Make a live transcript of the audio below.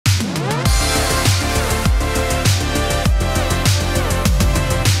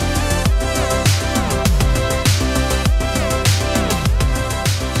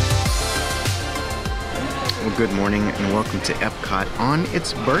morning and welcome to Epcot on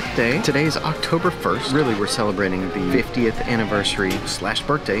its birthday. Today is October 1st. Really, we're celebrating the 50th anniversary /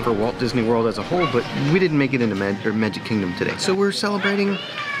 birthday for Walt Disney World as a whole, but we didn't make it into Magic Kingdom today. So we're celebrating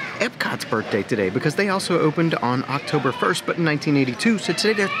Epcot's birthday today because they also opened on October 1st, but in 1982. So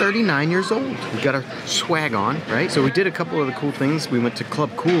today they're 39 years old. We got our swag on, right? So we did a couple of the cool things. We went to Club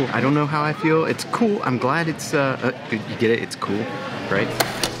Cool. I don't know how I feel. It's cool. I'm glad it's, you get it? It's cool, right?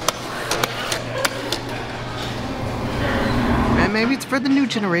 Maybe it's for the new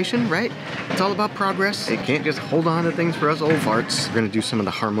generation, right? It's all about progress. It can't just hold on to things for us old farts. We're gonna do some of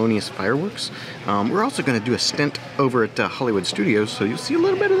the harmonious fireworks. We're also gonna do a stint over at Hollywood Studios, so you'll see a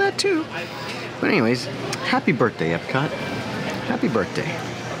little bit of that too. But anyways, happy birthday, Epcot. Happy birthday.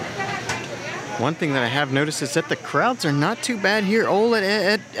 One thing that I have noticed is that the crowds are not too bad here,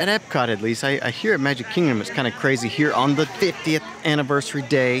 at Epcot at least. I hear at Magic Kingdom it's kind of crazy here on the 50th anniversary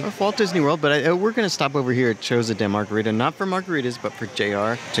day of Walt Disney World, but we're going to stop over here at Choza de Margarita, not for margaritas, but for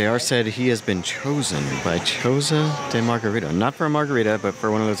JR. JR said he has been chosen by Choza de Margarita, not for a margarita, but for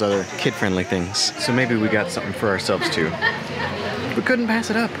one of those other kid-friendly things. So maybe we got something for ourselves too. We couldn't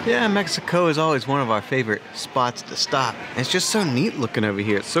pass it up. Yeah, Mexico is always one of our favorite spots to stop. And it's just so neat looking over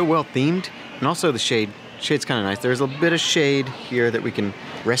here. It's so well themed. And also the shade. Shade's kind of nice. There's a bit of shade here that we can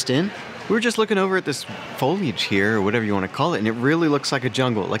rest in. We were just looking over at this foliage here, or whatever you want to call it, and it really looks like a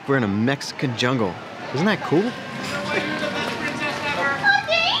jungle, like we're in a Mexican jungle. Isn't that cool? Oh,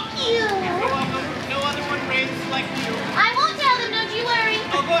 thank you! No other one raised like you. I won't tell them, don't you worry.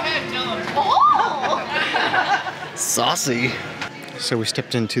 Oh, go ahead, tell them. Oh! Saucy. So we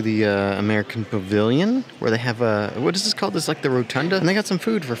stepped into the American Pavilion where they have what is this called? This is like the rotunda, and they got some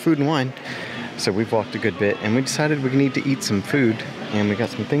food for food and wine. So we've walked a good bit, and we decided we need to eat some food, and we got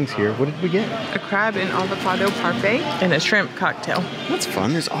some things here. What did we get? A crab and avocado parfait and a shrimp cocktail. That's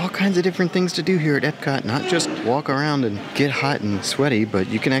fun. There's all kinds of different things to do here at Epcot. Not just walk around and get hot and sweaty, but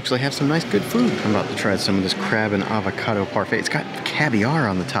you can actually have some nice good food. I'm about to try some of this crab and avocado parfait. It's got caviar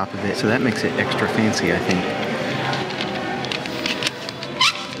on the top of it, so that makes it extra fancy, I think.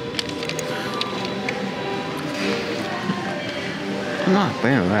 I'm not a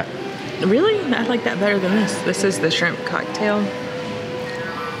fan of that. Really? I like that better than this. This is the shrimp cocktail. I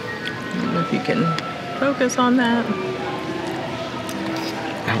don't know if you can focus on that.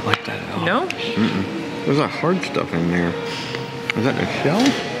 I don't like that at all. No? Mm-mm. There's that hard stuff in there. Is that the shell?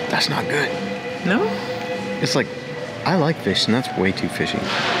 That's not good. No? It's like, I like fish, and that's way too fishy. All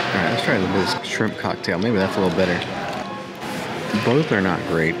right, let's try a little bit of this shrimp cocktail. Maybe that's a little better. Both are not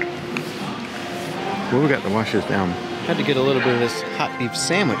great. Well, we got to wash this down. Had to get a little bit of this hot beef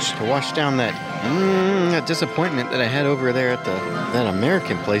sandwich to wash down that disappointment that I had over there at that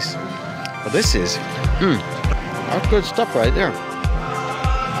American place. Well, this is, that's good stuff right there.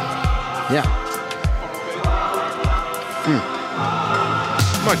 Yeah.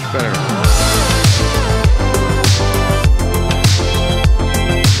 Much better.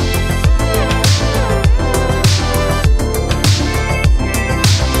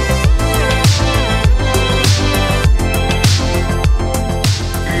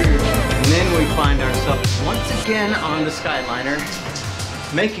 Again on the Skyliner,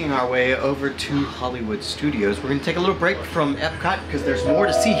 making our way over to Hollywood Studios. We're going to take a little break from Epcot because there's more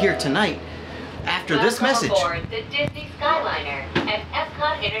to see here tonight after this message. Welcome aboard the Disney Skyliner at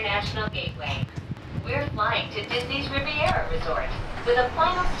Epcot International Gateway. We're flying to Disney's Riviera Resort with a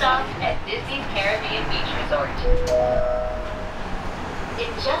final stop at Disney's Caribbean Beach Resort.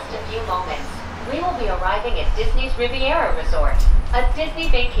 In just a few moments, we will be arriving at Disney's Riviera Resort, a Disney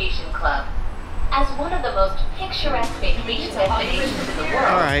vacation club. As one of the most picturesque vacation destinations in the world.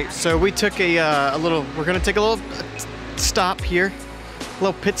 All right, so we took we're gonna take a little stop here, a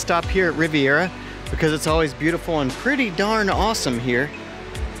little pit stop here at Riviera because it's always beautiful and pretty darn awesome here.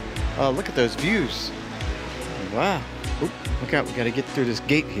 Look at those views. Wow. Oop, look out, we gotta get through this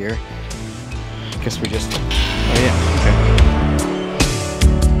gate here. I guess we just, oh yeah, okay.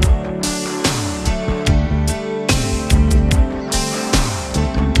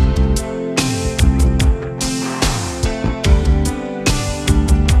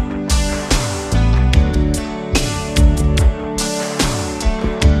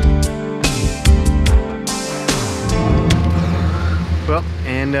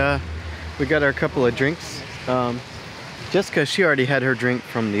 We got our couple of drinks. Jessica, she already had her drink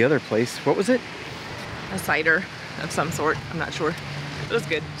from the other place. What was it? A cider of some sort. I'm not sure. It was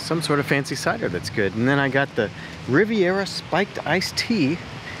good. Some sort of fancy cider that's good. And then I got the Riviera spiked iced tea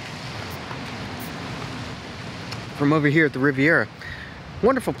from over here at the Riviera.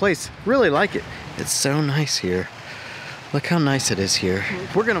 Wonderful place. Really like it. It's so nice here. Look how nice it is here.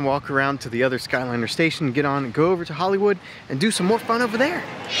 We're gonna walk around to the other Skyliner station, get on, go over to Hollywood, and do some more fun over there.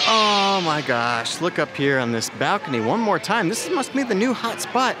 Oh my gosh, look up here on this balcony one more time. This must be the new hot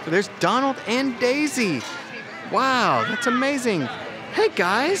spot. There's Donald and Daisy. Wow, that's amazing. Hey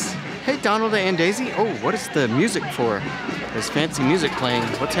guys. Hey Donald and Daisy. Oh, what is the music for? There's fancy music playing.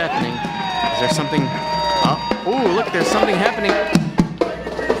 What's happening? Is there something? Oh, look, there's something happening.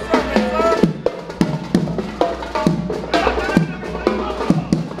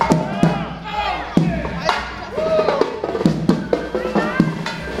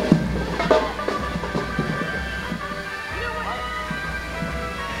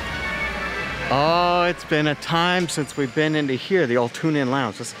 Oh, it's been a time since we've been into here, the old tune-in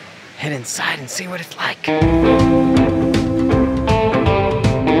lounge. Let's head inside and see what it's like.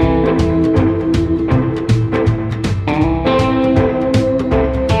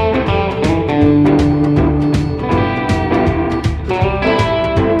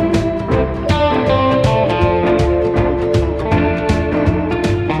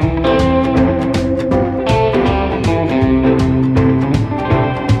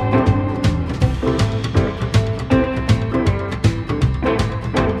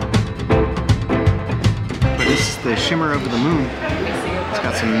 Shimmer over the moon. It's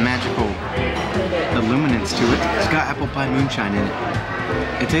got some magical illuminance to it. It's got apple pie moonshine in it.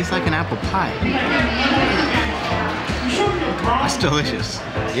 It tastes like an apple pie. It's delicious.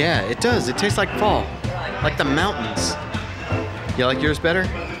 Yeah, it does. It tastes like fall. Like the mountains. You like yours better?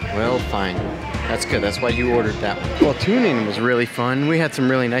 Well, fine. That's good. That's why you ordered that one. Well, tuning was really fun. We had some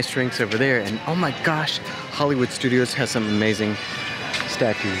really nice drinks over there. And oh my gosh, Hollywood Studios has some amazing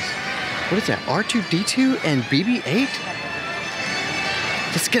statues. What is that, R2-D2 and BB-8?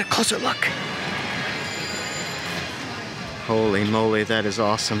 Let's get a closer look. Holy moly, that is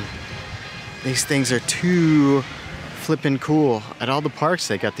awesome. These things are too flippin' cool. At all the parks,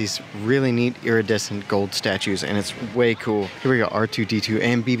 they got these really neat iridescent gold statues, and it's way cool. Here we got R2-D2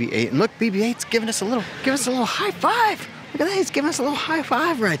 and BB-8, and look, BB-8's giving us a little high five. Look at that, he's giving us a little high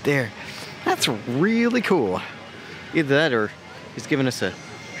five right there. That's really cool. Either that or he's giving us a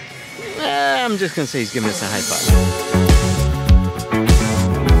I'm just gonna say he's giving us a high five.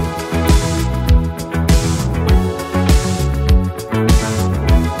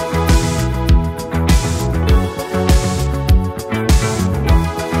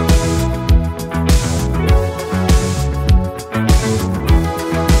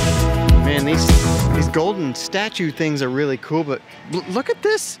 Man, these golden statue things are really cool, but look at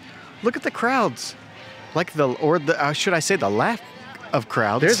this. Look at the crowds. Like should I say the lack of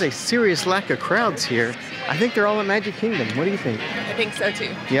crowds. There's a serious lack of crowds here. I think they're all at Magic Kingdom. What do you think? I think so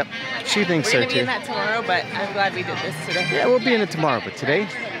too. Yep, she thinks so too. We're gonna be in that tomorrow, but I'm glad we did this today. Yeah, we'll be in it tomorrow, but today,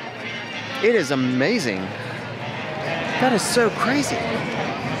 it is amazing. That is so crazy.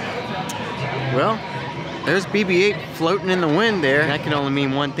 Well, there's BB-8 floating in the wind there. That can only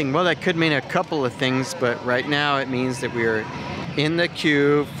mean one thing. Well, that could mean a couple of things, but right now it means that we are in the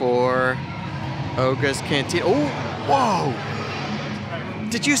queue for Oga's Cantina. Oh, whoa!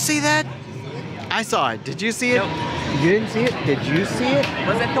 Did you see that? I saw it. Did you see it? Nope. You didn't see it? Did you see it?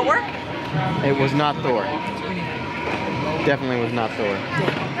 Was it Thor? It was not Thor. Definitely was not Thor.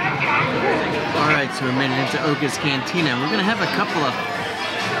 All right, so we made it into Oga's Cantina. We're gonna have a couple of,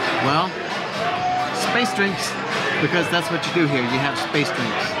 well, space drinks, because that's what you do here. You have space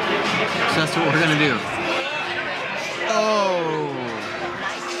drinks. So that's what we're gonna do. Oh.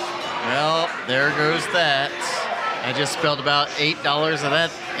 Well, there goes that. I just spilled about $8 of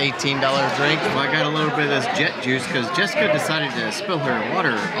that $18 drink. Well, I got a little bit of this jet juice because Jessica decided to spill her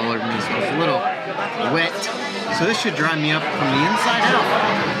water all over me, so it's a little wet. So this should dry me up from the inside out.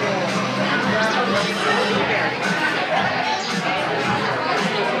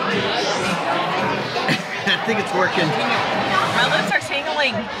 I think it's working. My lips are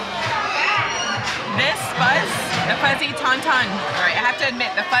tingling. This fuzz, the fuzzy tauntaun. All right, I have to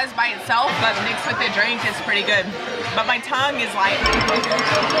admit, the fuzz by itself, but mixed with the drink is pretty good. But my tongue is like...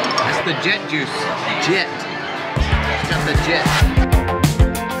 That's the jet juice. Jet. It's got the jet.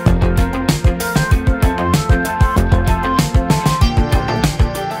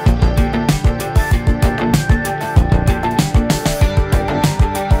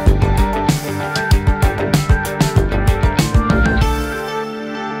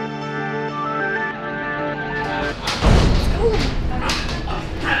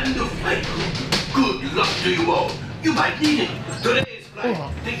 Good luck to you all. You might need it. Today's flight.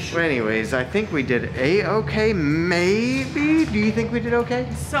 Well, anyways, I think we did A-okay, maybe? Do you think we did okay?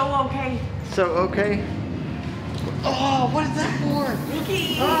 So okay. So okay? Oh, what is that for?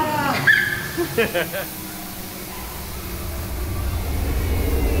 Mickey! Ah.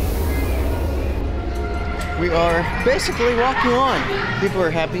 We are basically walking on. People are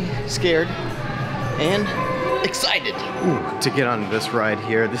happy, scared, and excited to get on this ride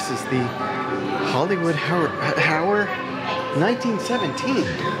here. This is the Hollywood Tower 1917.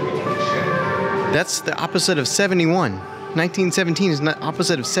 That's the opposite of 71. 1917 is not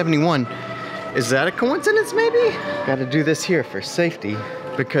opposite of 71. Is that a coincidence maybe? Gotta do this here for safety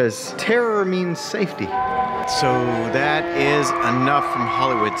because terror means safety. So that is enough from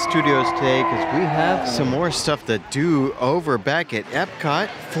Hollywood Studios today because we have some more stuff to do over back at Epcot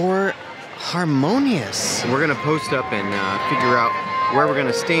for Harmonious. We're gonna post up and figure out where we're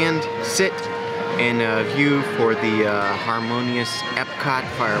gonna stand, sit, and view for the Harmonious Epcot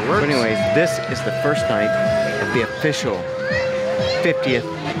fireworks. But anyways, this is the first night of the official 50th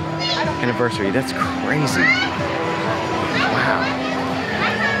anniversary. That's crazy. Wow.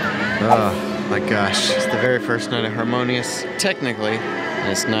 Oh my gosh, it's the very first night of Harmonious, technically.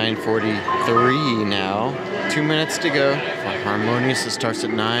 And it's 9:43 now. 2 minutes to go. For Harmonious, it starts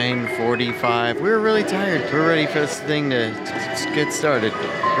at 9:45. We're really tired. We're ready for this thing to get started.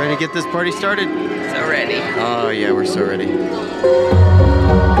 Ready to get this party started? So ready. Oh yeah, we're so ready.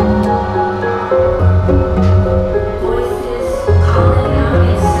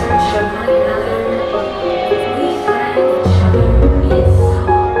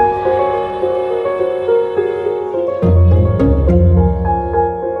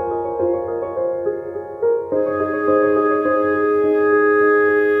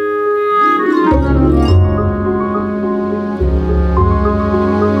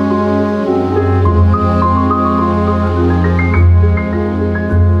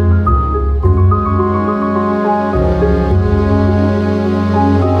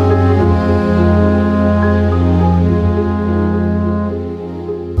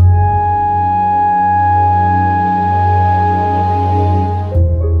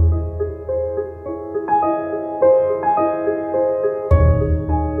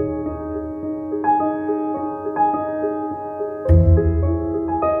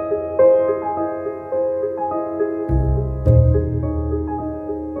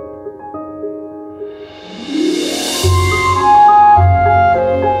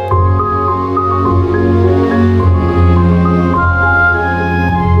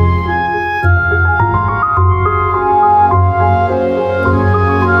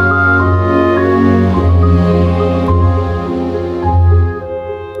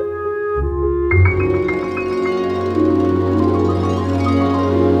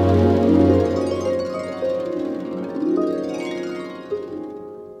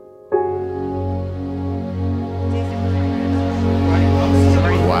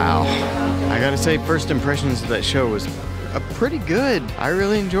 Say first impressions of that show was pretty good. I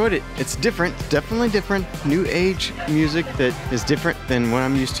really enjoyed it. It's different, definitely different. New age music that is different than what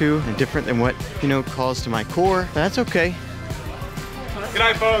I'm used to and different than what, you know, calls to my core. That's okay. Good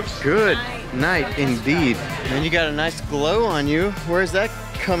night, folks. Good night indeed. And you got a nice glow on you. Where's that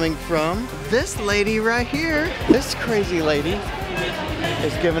coming from? This lady right here, this crazy lady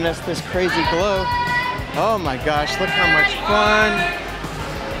is giving us this crazy glow. Oh my gosh, look how much fun.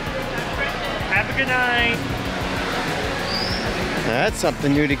 Have a good night. That's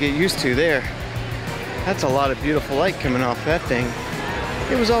something new to get used to there. That's a lot of beautiful light coming off that thing.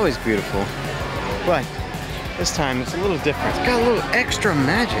 It was always beautiful, but this time it's a little different. It's got a little extra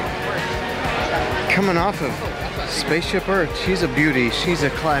magic coming off of Spaceship Earth. She's a beauty, she's a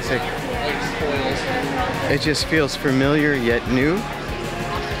classic. It just feels familiar yet new.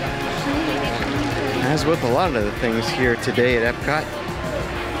 As with a lot of the things here today at Epcot.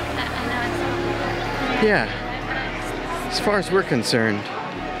 Yeah, as far as we're concerned.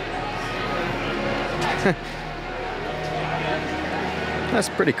 That's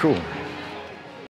pretty cool.